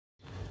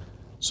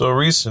So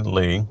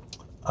recently,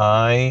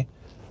 I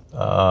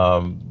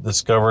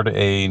discovered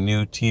a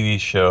new TV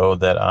show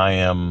that I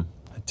am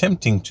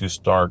attempting to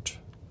start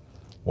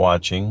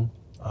watching,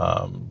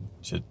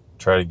 to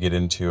try to get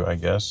into, I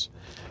guess.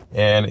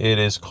 And it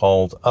is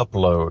called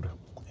Upload.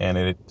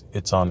 And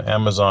it's on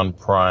Amazon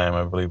Prime,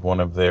 I believe,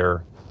 one of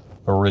their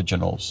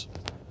originals.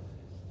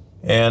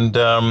 And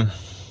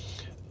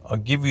I'll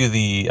give you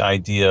the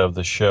idea of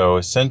the show.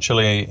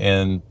 Essentially,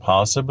 in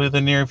possibly the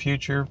near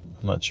future,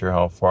 I'm not sure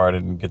how far, I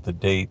didn't get the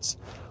dates,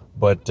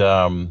 but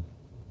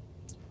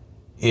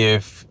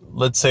if,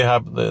 let's say,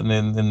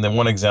 in the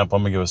one example,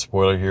 I'm going to give a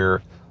spoiler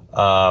here.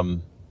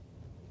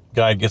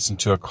 Guy gets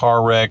into a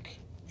car wreck.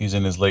 He's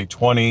in his late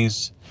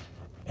 20s,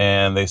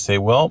 and they say,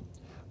 well,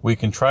 we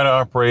can try to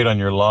operate on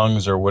your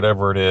lungs or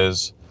whatever it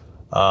is,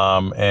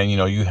 and,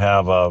 you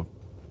have a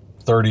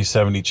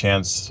 30-70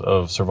 chance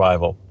of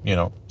survival,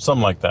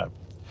 something like that.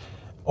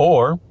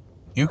 Or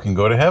you can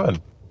go to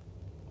heaven.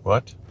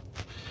 What?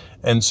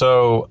 And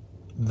so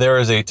there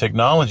is a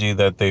technology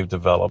that they've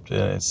developed,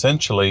 and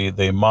essentially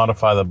they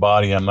modify the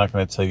body. I'm not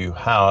going to tell you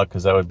how,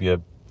 because that would be I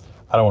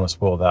don't want to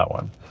spoil that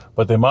one.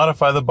 But they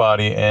modify the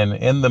body, and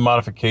in the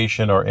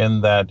modification or in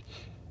that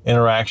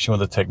interaction with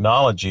the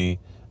technology,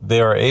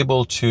 they are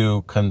able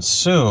to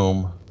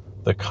consume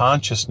the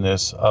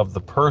consciousness of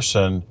the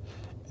person,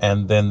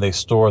 and then they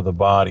store the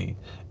body,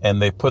 and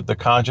they put the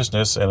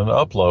consciousness in an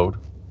upload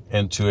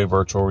into a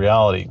virtual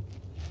reality.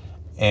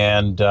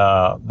 And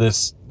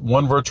this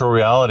one virtual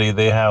reality,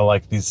 they have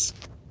like these,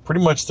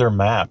 pretty much their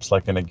maps,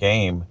 like in a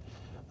game,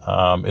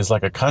 is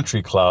like a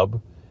country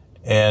club.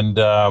 And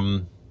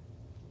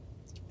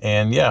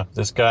yeah,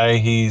 this guy,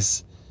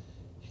 he's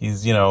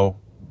kind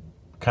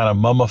of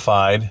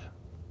mummified,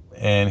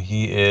 and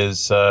he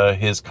is,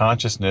 his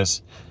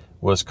consciousness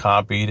was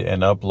copied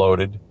and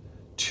uploaded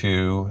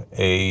to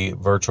a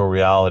virtual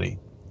reality.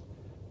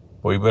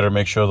 But we better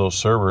make sure those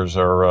servers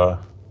are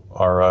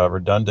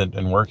redundant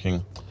and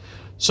working.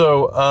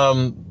 So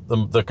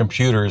the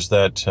computers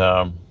that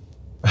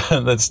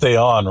that stay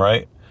on,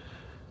 right?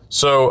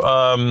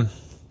 So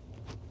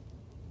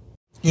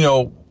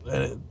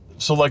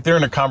so like they're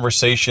in a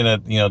conversation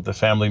at the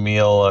family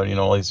meal,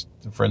 all these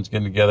friends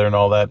getting together and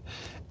all that,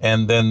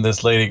 and then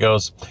this lady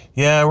goes,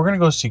 "Yeah, we're gonna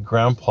go see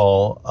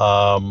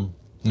Grandpa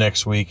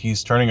next week.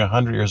 He's turning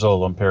 100 years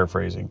old." I'm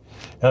paraphrasing.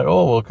 And,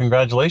 "Oh, well,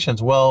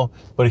 congratulations." "Well,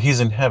 but he's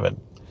in heaven."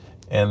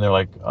 And they're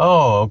like,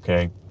 "Oh,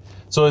 okay."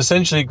 So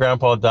essentially,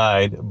 Grandpa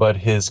died, but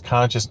his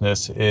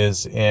consciousness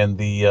is in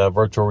the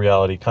virtual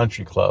reality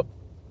country club.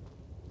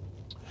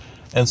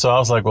 And so I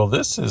was like, well,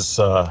 this is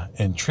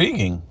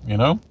intriguing,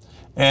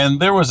 And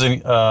there was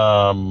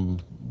a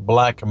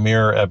Black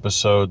Mirror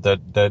episode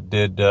that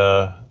did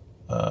that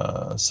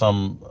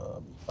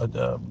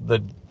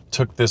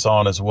took this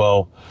on as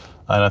well.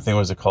 And I think,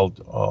 was it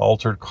called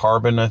Altered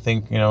Carbon? I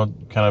think, kind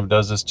of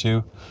does this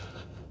too.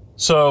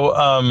 So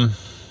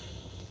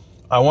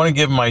I want to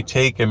give my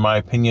take and my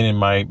opinion and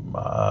my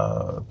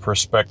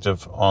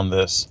perspective on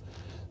this.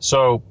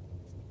 So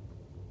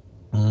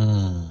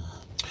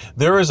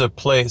there is a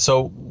place.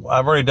 So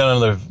I've already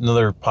done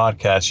another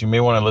podcast. You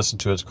may want to listen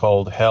to it. It's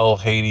called Hell,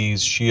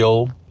 Hades,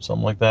 Sheol,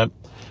 something like that.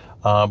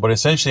 But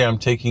essentially, I'm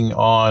taking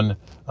on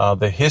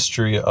the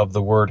history of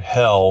the word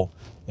hell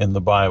in the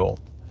Bible.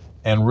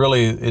 And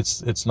really,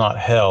 it's not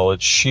hell,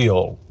 it's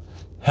Sheol.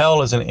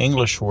 Hell is an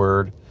English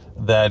word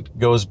that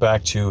goes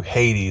back to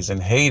Hades,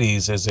 and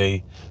Hades is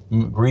a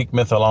Greek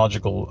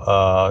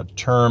mythological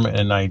term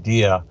and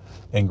idea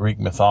in Greek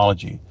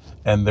mythology.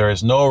 And there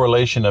is no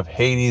relation of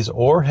Hades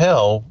or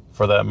hell,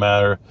 for that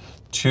matter,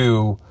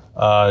 to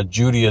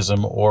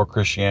Judaism or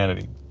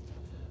Christianity.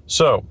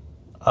 So,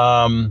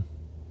 and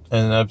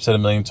I've said a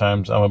million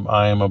times,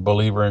 I am a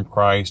believer in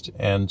Christ,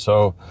 and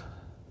so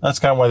that's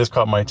kind of why this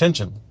caught my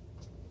attention.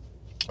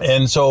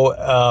 And so,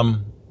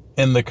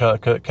 in the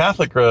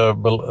Catholic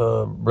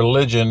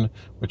religion,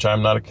 which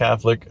I'm not a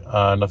Catholic,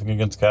 nothing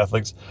against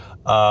Catholics,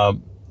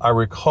 I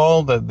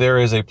recall that there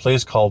is a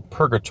place called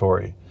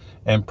purgatory.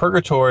 And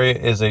purgatory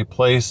is a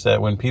place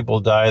that when people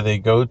die, they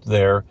go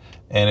there,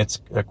 and it's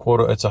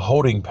a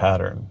holding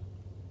pattern.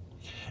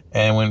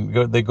 And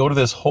when they go to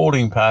this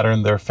holding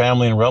pattern, their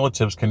family and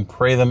relatives can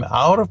pray them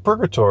out of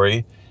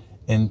purgatory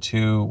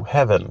into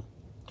heaven.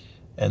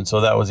 And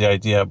so that was the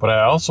idea. But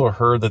I also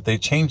heard that they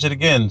changed it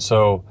again.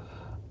 So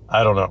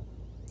I don't know.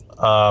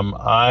 I'm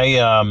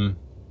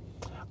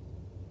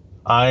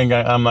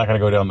not going to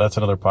go down. That's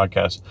another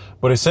podcast.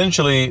 But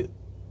essentially,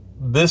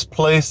 this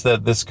place,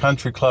 this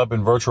country club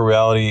in virtual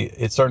reality,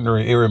 it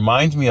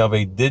reminds me of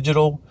a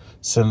digital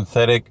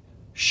synthetic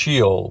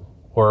Sheol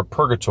or a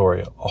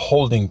purgatory, a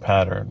holding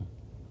pattern.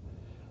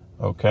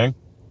 Okay.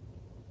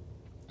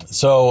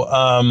 So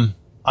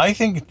I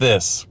think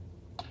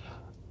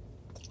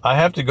I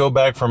have to go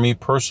back for me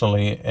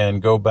personally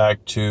and go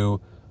back to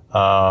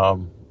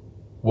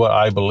what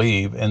I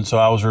believe. And so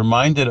I was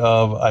reminded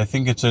of, I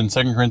think it's in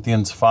 2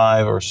 Corinthians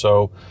 5 or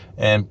so,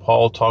 and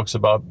Paul talks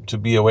about to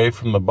be away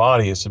from the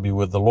body is to be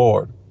with the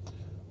Lord,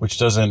 which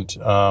doesn't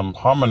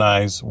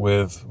harmonize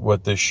with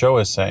what this show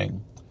is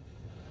saying.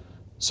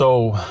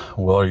 So,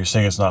 well, are you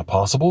saying it's not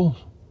possible?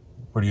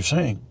 What are you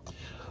saying?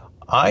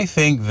 I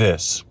think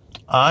this.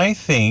 I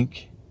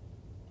think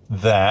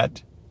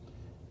that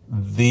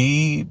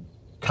the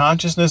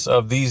consciousness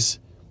of these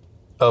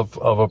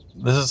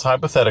this is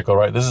hypothetical,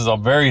 right? This is a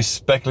very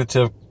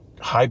speculative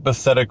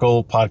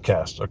hypothetical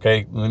podcast.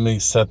 Okay, let me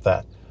set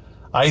that.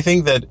 I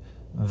think that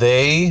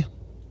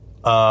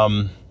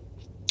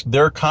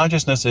their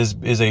consciousness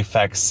is a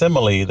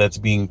facsimile that's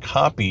being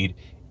copied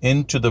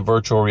into the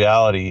virtual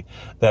reality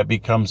that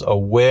becomes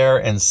aware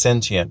and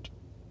sentient.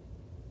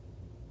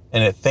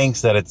 And it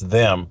thinks that it's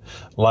them,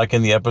 like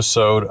in the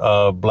episode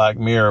of Black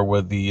Mirror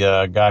with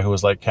the guy who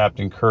was like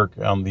Captain Kirk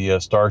on the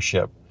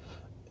starship.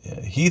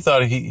 He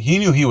thought he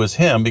knew he was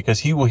him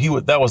because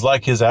that was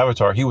like his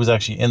avatar. He was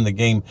actually in the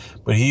game,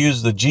 but he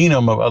used the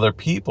genome of other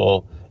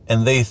people,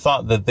 and they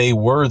thought that they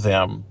were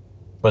them,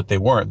 but they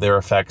weren't. They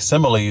were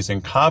facsimiles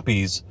and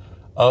copies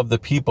of the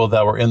people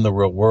that were in the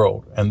real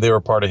world, and they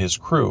were part of his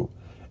crew.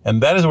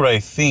 And that is what I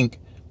think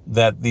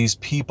that these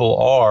people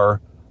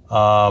are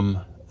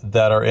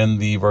that are in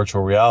the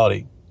virtual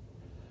reality.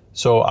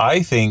 So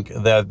I think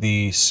that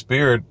the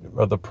spirit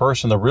of the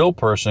person, the real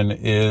person,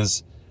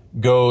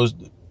 goes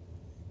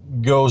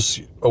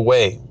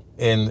away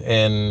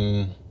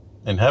in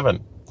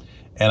heaven.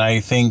 And I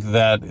think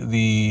that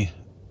the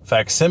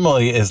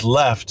facsimile is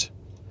left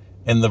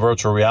in the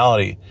virtual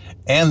reality.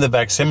 And the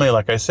facsimile,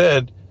 like I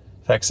said,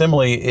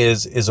 facsimile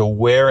is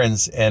aware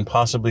and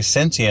possibly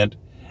sentient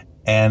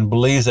and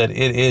believes that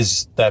it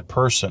is that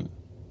person.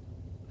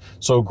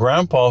 So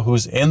grandpa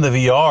who's in the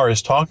VR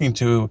is talking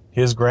to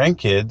his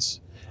grandkids,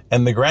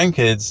 and the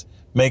grandkids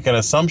make an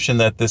assumption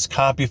that this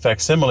copy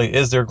facsimile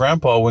is their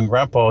grandpa when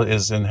grandpa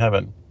is in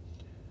heaven.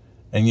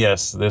 And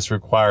yes, this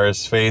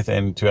requires faith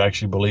and to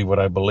actually believe what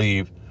I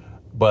believe,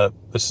 but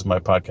this is my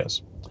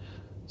podcast.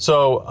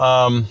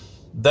 So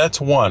that's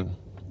one.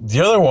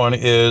 The other one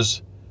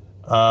is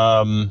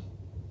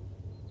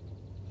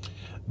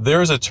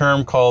there's a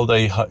term called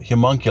a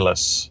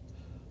homunculus.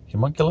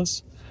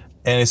 Homunculus?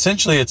 And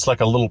essentially it's like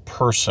a little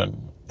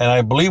person. And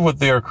I believe what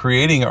they are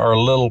creating are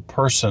little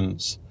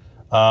persons.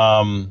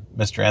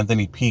 Mr.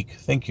 Anthony Peake,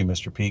 thank you,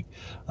 Mr. Peake.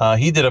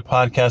 He did a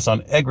podcast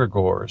on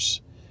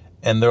egregores.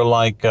 And they're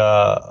like, they're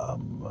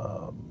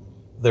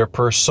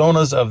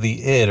personas of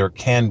the id, or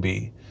can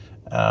be.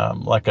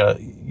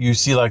 You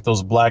see like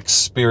those black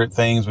spirit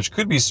things, which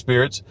could be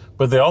spirits,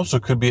 but they also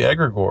could be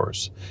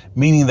egregores,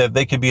 meaning that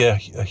they could be a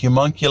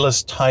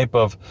homunculus type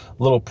of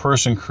little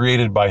person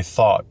created by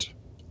thought,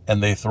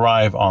 and they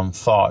thrive on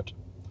thought.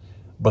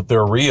 But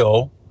they're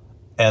real,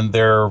 and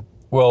they're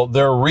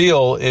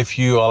real if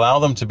you allow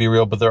them to be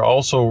real, but they're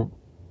also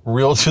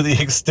real to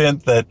the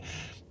extent that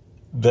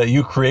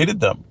you created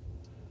them.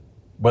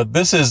 But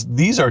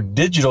these are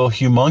digital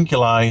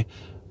homunculi,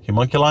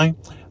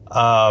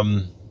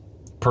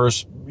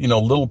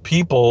 little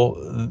people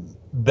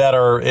that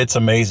it's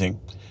amazing.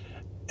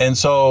 And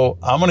so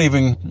I'm going to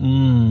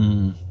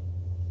even,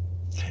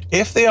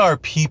 if they are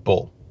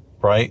people,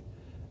 right,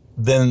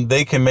 then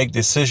they can make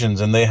decisions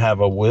and they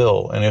have a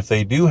will. And if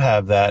they do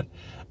have that,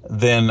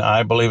 then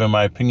I believe, in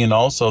my opinion,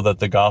 also that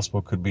the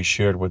gospel could be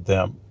shared with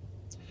them.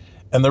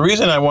 And the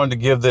reason I wanted to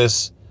give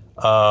this,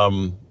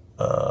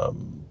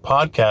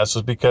 podcast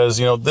was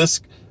because,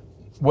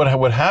 what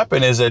would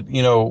happen is that,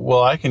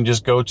 I can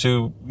just go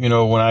to,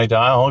 when I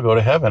die, I'll go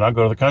to heaven. I'll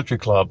go to the country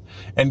club.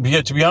 And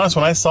to be honest,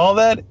 when I saw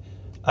that,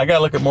 I got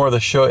to look at more of the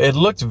show. It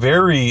didn't look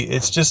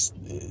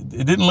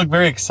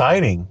very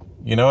exciting,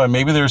 and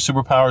maybe there are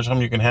superpowers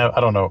something you can have. I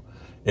don't know.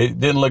 It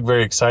didn't look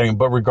very exciting,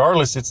 but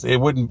regardless, it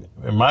wouldn't,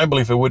 in my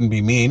belief, it wouldn't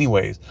be me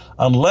anyways,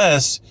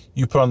 unless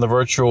you put on the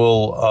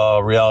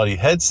virtual reality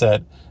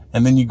headset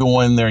and then you go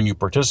in there and you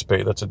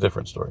participate. That's a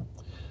different story.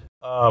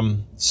 All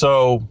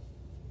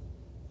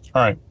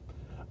right.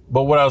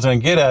 But what I was going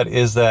to get at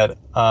is that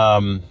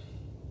I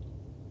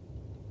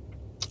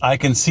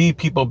can see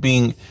people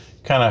being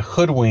kind of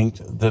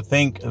hoodwinked to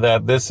think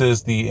that this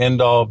is the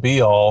end all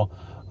be all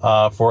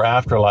for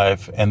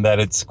afterlife and that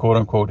it's quote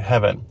unquote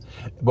heaven.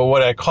 But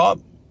what I caught,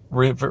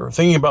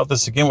 thinking about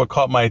this again, what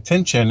caught my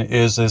attention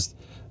is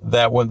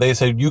that when they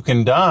said you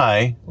can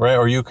die, right,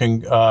 or you can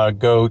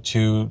go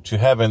to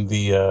heaven,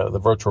 the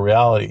virtual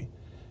reality.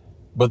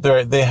 But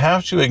they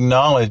have to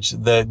acknowledge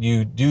that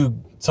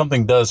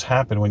something does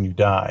happen when you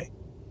die.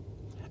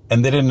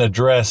 And they didn't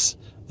address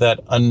that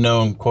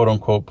unknown quote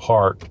unquote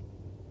part.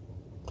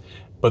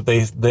 But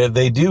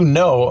they do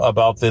know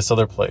about this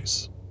other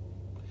place.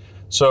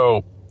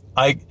 So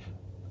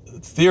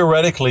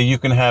theoretically, you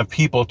can have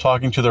people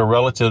talking to their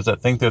relatives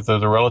that think that they're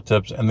their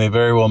relatives, and they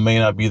very well may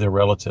not be their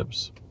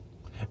relatives.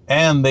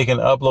 And they can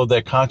upload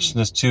that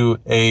consciousness to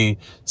a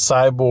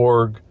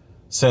cyborg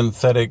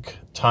synthetic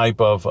type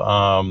of,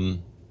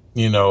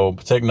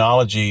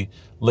 technology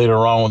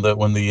later on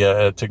when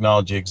the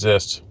technology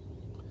exists,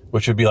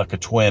 which would be like a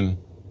twin.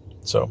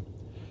 So,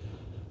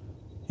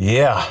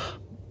 yeah,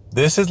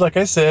 this is, like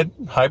I said,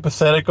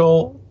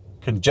 hypothetical,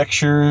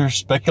 conjecture,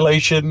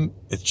 speculation.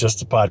 It's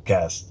just a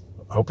podcast.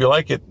 I hope you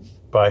like it.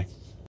 Bye.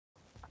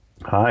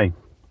 Hi.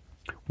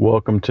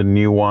 Welcome to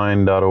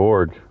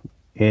newwine.org,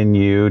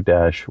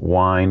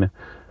 nu-wine.org.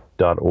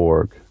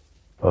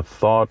 A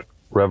thought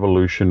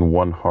revolution,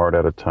 one heart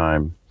at a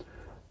time.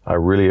 I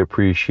really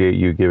appreciate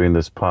you giving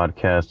this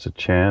podcast a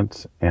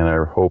chance, and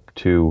I hope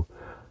to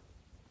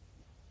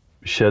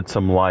shed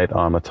some light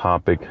on a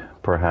topic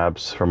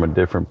perhaps from a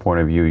different point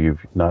of view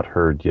you've not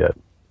heard yet.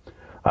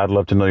 I'd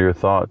love to know your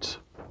thoughts.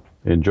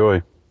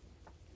 Enjoy.